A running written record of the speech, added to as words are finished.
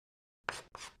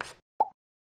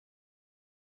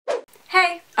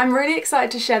I'm really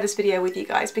excited to share this video with you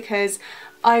guys because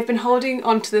I've been holding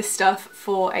on to this stuff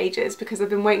for ages because I've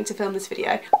been waiting to film this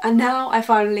video and now I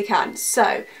finally can.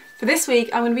 So for this week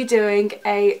I'm going to be doing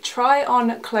a try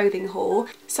on clothing haul.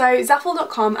 So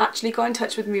Zaful.com actually got in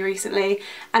touch with me recently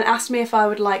and asked me if I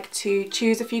would like to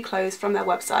choose a few clothes from their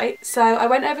website. So I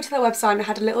went over to their website and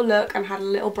had a little look and had a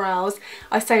little browse.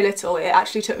 I say little, it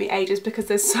actually took me ages because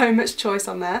there's so much choice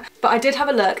on there. But I did have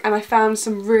a look and I found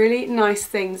some really nice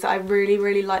things that I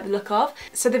really like the look of.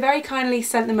 So they very kindly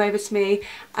sent them over to me,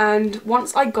 and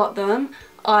once I got them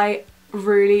I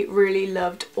really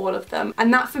loved all of them,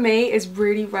 and that for me is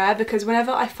really rare because whenever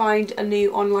I find a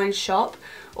new online shop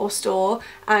or store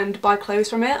and buy clothes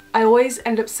from it, I always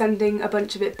end up sending a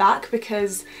bunch of it back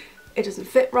because it doesn't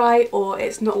fit right, or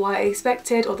it's not what I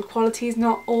expected, or the quality is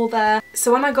not all there.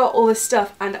 So when I got all this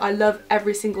stuff and I love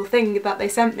every single thing that they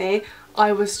sent me,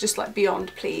 I was just like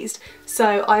beyond pleased.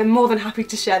 So I'm more than happy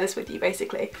to share this with you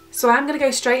basically. So I'm going to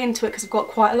go straight into it because I've got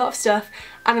quite a lot of stuff,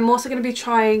 and I'm also going to be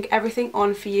trying everything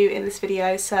on for you in this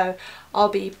video, so I'll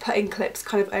be putting clips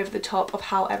kind of over the top of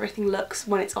how everything looks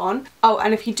when it's on. Oh,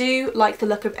 and if you do like the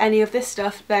look of any of this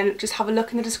stuff, then just have a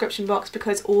look in the description box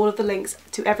because all of the links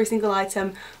to every single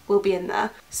item will be in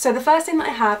there. So the first thing that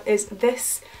I have is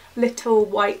this little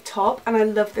white top, and I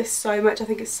love this so much. I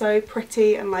think it's so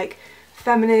pretty and like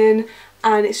feminine,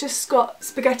 and it's just got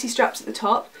spaghetti straps at the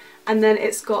top, and then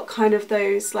it's got kind of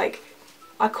those, like,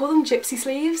 I call them gypsy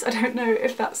sleeves, I don't know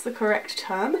if that's the correct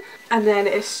term, and then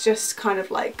it's just kind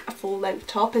of like a full length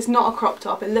top. It's not a crop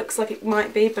top, it looks like it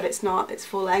might be but it's not, it's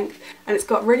full length, and it's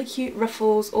got really cute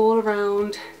ruffles all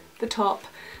around the top,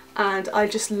 and I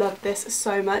just love this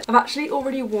so much. I've actually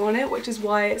already worn it, which is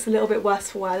why it's a little bit worse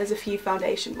for wear. There's a few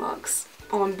foundation marks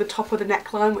on the top of the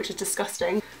neckline, which is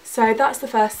disgusting. So that's the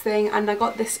first thing, and I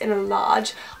got this in a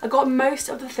large. I got most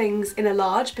of the things in a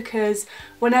large because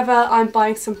whenever I'm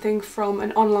buying something from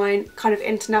an online kind of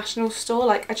international store,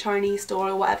 like a Chinese store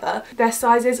or whatever, their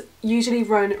sizes usually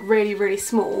run really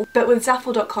small. But with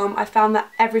Zaful.com I found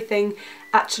that everything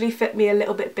actually fit me a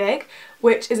little bit big,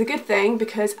 which is a good thing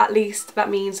because at least that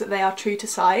means that they are true to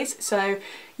size, so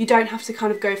you don't have to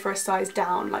kind of go for a size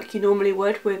down like you normally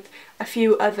would with a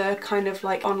few other kind of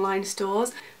like online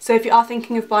stores. So if you are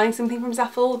thinking of buying something from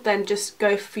Zaful, then just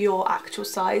go for your actual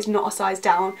size, not a size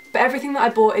down. But everything that I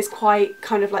bought is quite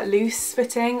kind of like loose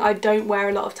fitting. I don't wear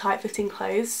a lot of tight fitting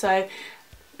clothes, so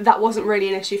that wasn't really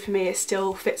an issue for me. It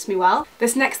still fits me well.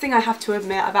 This next thing, I have to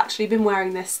admit, I've actually been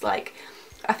wearing this like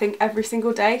I think every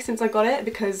single day since I got it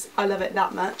because I love it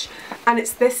that much, and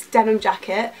it's this denim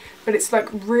jacket, but it's like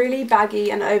really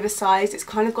baggy and oversized. It's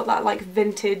kind of got that like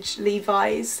vintage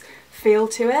Levi's feel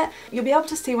to it. You'll be able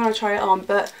to see when I try it on,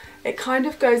 but it kind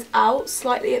of goes out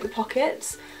slightly at the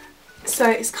pockets, so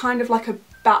it's kind of like a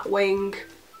batwing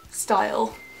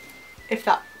style, if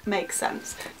that makes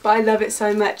sense. But I love it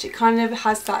so much. It kind of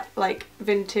has that like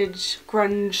vintage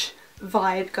grunge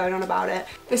vibe going on about it.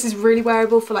 This is really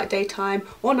wearable for like daytime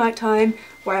or nighttime,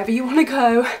 wherever you want to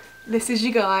go. This is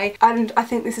your guy, and I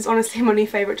think this is honestly my new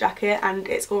favourite jacket, and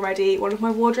it's already one of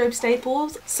my wardrobe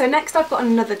staples. So next I've got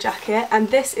another jacket, and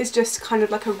this is just kind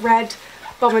of like a red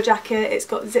bomber jacket. It's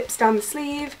got zips down the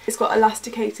sleeve, it's got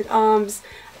elasticated arms,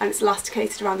 and it's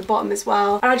elasticated around the bottom as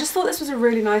well. And I just thought this was a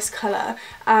really nice colour,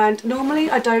 and normally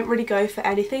I don't really go for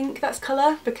anything that's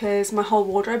colour because my whole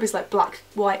wardrobe is like black,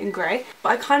 white and grey, but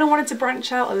I kind of wanted to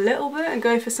branch out a little bit and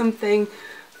go for something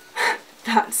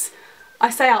that's,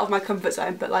 I say out of my comfort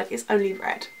zone, but like it's only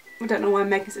red. I don't know why I'm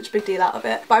making such a big deal out of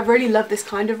it, but I really love this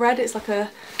kind of red. It's like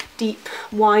a deep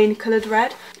wine coloured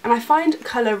red, and I find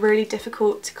colour really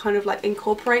difficult to kind of like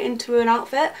incorporate into an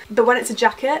outfit, but when it's a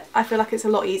jacket I feel like it's a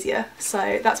lot easier,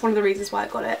 so that's one of the reasons why I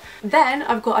got it. Then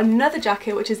I've got another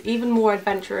jacket which is even more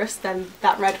adventurous than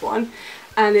that red one,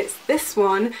 and it's this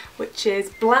one, which is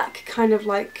black, kind of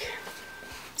like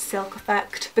silk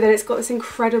effect, but then it's got this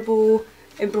incredible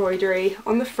embroidery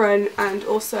on the front and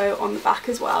also on the back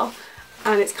as well,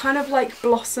 and it's kind of like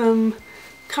blossom,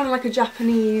 kind of like a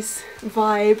Japanese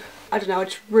vibe. I don't know, I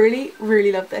just really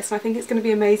love this, and I think it's going to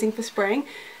be amazing for spring.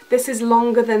 This is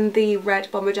longer than the red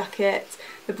bomber jacket.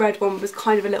 The red one was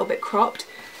kind of a little bit cropped,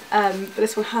 but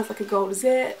this one has like a gold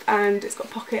zip and it's got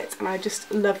pockets, and I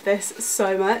just love this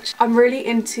so much. I'm really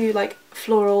into like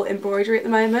floral embroidery at the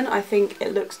moment. I think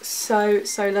it looks so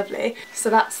lovely. So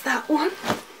that's that one.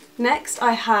 Next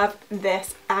I have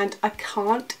this, and I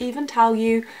can't even tell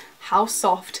you how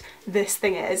soft this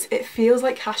thing is. It feels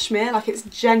like cashmere, like it's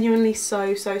genuinely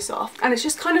so soft, and it's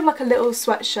just kind of like a little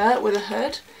sweatshirt with a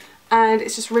hood, and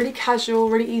it's just really casual,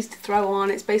 really easy to throw on.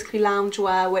 It's basically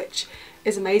loungewear, which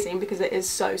is amazing because it is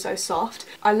so soft.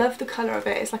 I love the colour of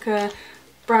it. It's like a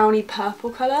browny purple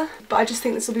colour, but I just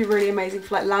think this will be really amazing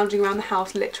for like lounging around the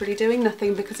house literally doing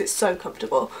nothing because it's so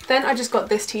comfortable. Then I just got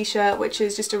this t-shirt, which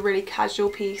is just a really casual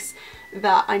piece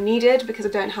that I needed because I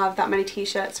don't have that many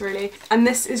t-shirts really, and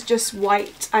this is just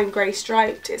white and grey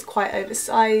striped. It's quite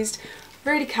oversized,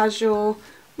 really casual,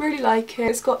 really like it.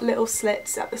 It's got little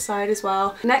slits at the side as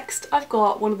well. Next I've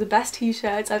got one of the best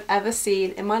t-shirts I've ever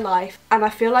seen in my life, and I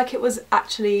feel like it was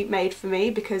actually made for me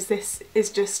because this is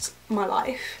just my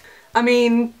life. I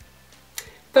mean,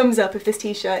 thumbs up if this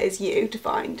t-shirt is you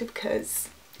defined, because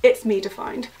it's me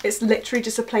defined. It's literally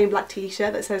just a plain black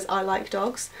t-shirt that says I like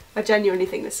dogs. I genuinely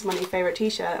think this is my new favourite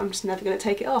t-shirt. I'm just never going to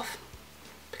take it off,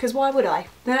 because why would I?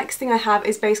 The next thing I have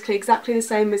is basically exactly the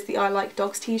same as the I like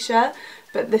dogs t-shirt,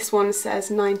 but this one says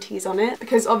 90s on it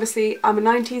because obviously I'm a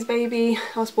 90s baby.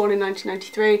 I was born in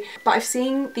 1993, but I've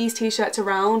seen these t-shirts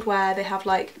around where they have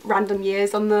like random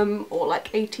years on them, or like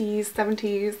 80s,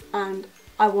 70s, and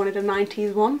I wanted a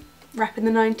 90s one, repping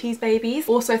the 90s babies.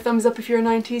 Also thumbs up if you're a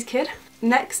 90s kid.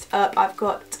 Next up I've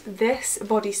got this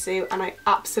bodysuit, and I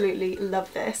absolutely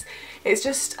love this. It's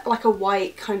just like a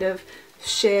white kind of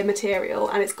sheer material,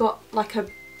 and it's got like a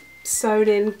sewn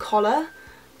in collar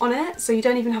on it, so you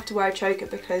don't even have to wear a choker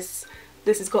because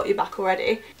this has got your back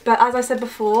already. But as I said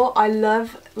before, I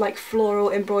love like floral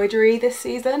embroidery this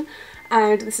season,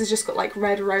 and this has just got like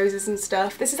red roses and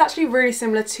stuff. This is actually really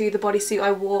similar to the bodysuit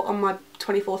I wore on my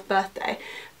 24th birthday,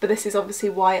 but this is obviously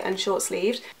white and short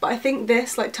sleeved. But I think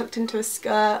this like tucked into a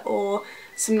skirt or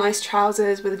some nice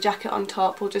trousers with a jacket on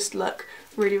top will just look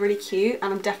really, really cute,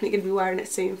 and I'm definitely going to be wearing it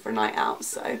soon for a night out.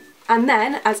 So, and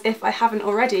then, as if I haven't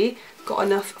already got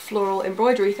enough floral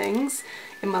embroidery things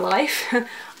in my life,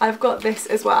 I've got this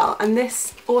as well, and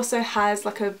this also has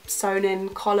like a sewn in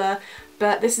collar,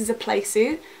 but this is a play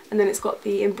suit, and then it's got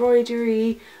the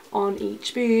embroidery on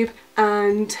each boob,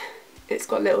 and it's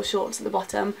got little shorts at the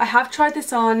bottom. I have tried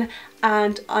this on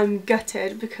and I'm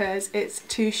gutted because it's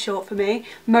too short for me.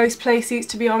 Most play suits,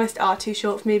 to be honest, are too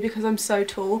short for me because I'm so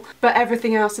tall, but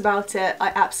everything else about it I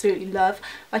absolutely love.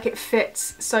 Like, it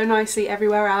fits so nicely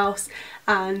everywhere else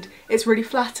and it's really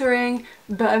flattering,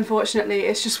 but unfortunately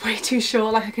it's just way too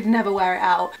short. Like, I could never wear it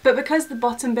out. But because the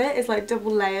bottom bit is like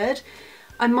double layered,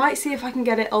 I might see if I can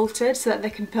get it altered so that they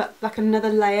can put like another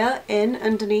layer in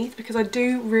underneath, because I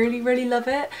do really, really love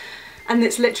it. And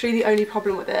it's literally the only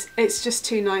problem with it. It's just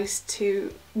too nice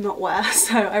to not wear,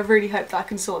 so I really hope that I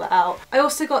can sort that out. I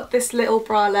also got this little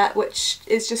bralette, which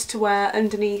is just to wear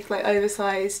underneath like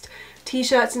oversized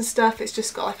t-shirts and stuff. It's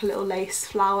just got like a little lace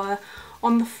flower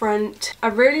on the front. I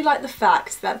really like the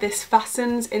fact that this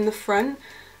fastens in the front,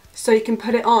 so you can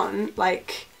put it on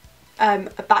like a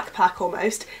backpack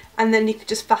almost, and then you could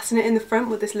just fasten it in the front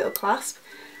with this little clasp.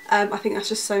 I think that's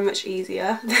just so much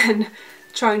easier than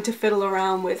trying to fiddle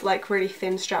around with like really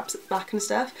thin straps at the back and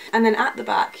stuff. And then at the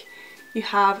back you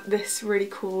have this really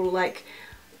cool like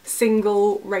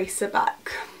single racer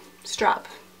back strap,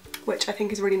 which I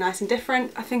think is really nice and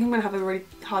different. I think I'm gonna have a really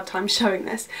hard time showing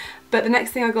this, but the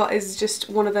next thing I got is just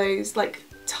one of those like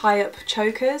tie-up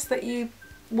chokers that you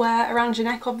wear around your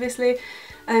neck, obviously,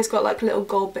 and it's got like little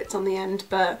gold bits on the end,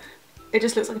 but it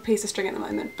just looks like a piece of string at the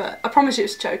moment, but I promise you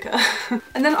it's a choker.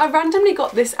 And then I randomly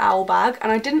got this owl bag,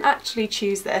 and I didn't actually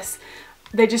choose this.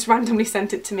 They just randomly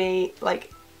sent it to me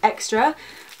like extra,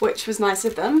 which was nice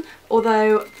of them.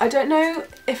 Although I don't know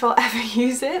if I'll ever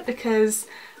use it because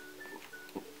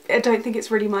I don't think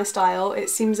it's really my style. It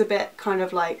seems a bit kind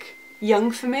of like young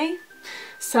for me.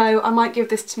 So I might give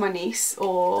this to my niece,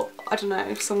 or I don't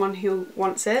know, someone who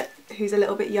wants it, who's a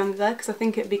little bit younger, because I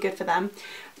think it'd be good for them.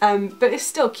 But it's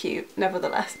still cute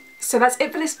nevertheless. So that's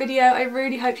it for this video. I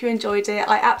really hope you enjoyed it.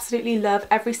 I absolutely love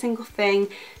every single thing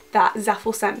that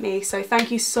Zaful sent me, so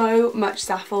thank you so much,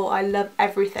 Zaful. I love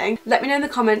everything. Let me know in the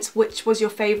comments which was your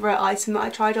favourite item that I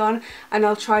tried on, and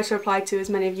I'll try to reply to as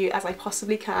many of you as I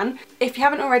possibly can. If you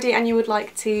haven't already and you would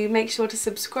like to, make sure to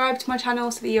subscribe to my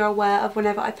channel so that you're aware of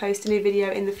whenever I post a new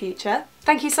video in the future.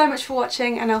 Thank you so much for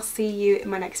watching, and I'll see you in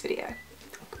my next video.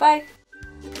 Goodbye!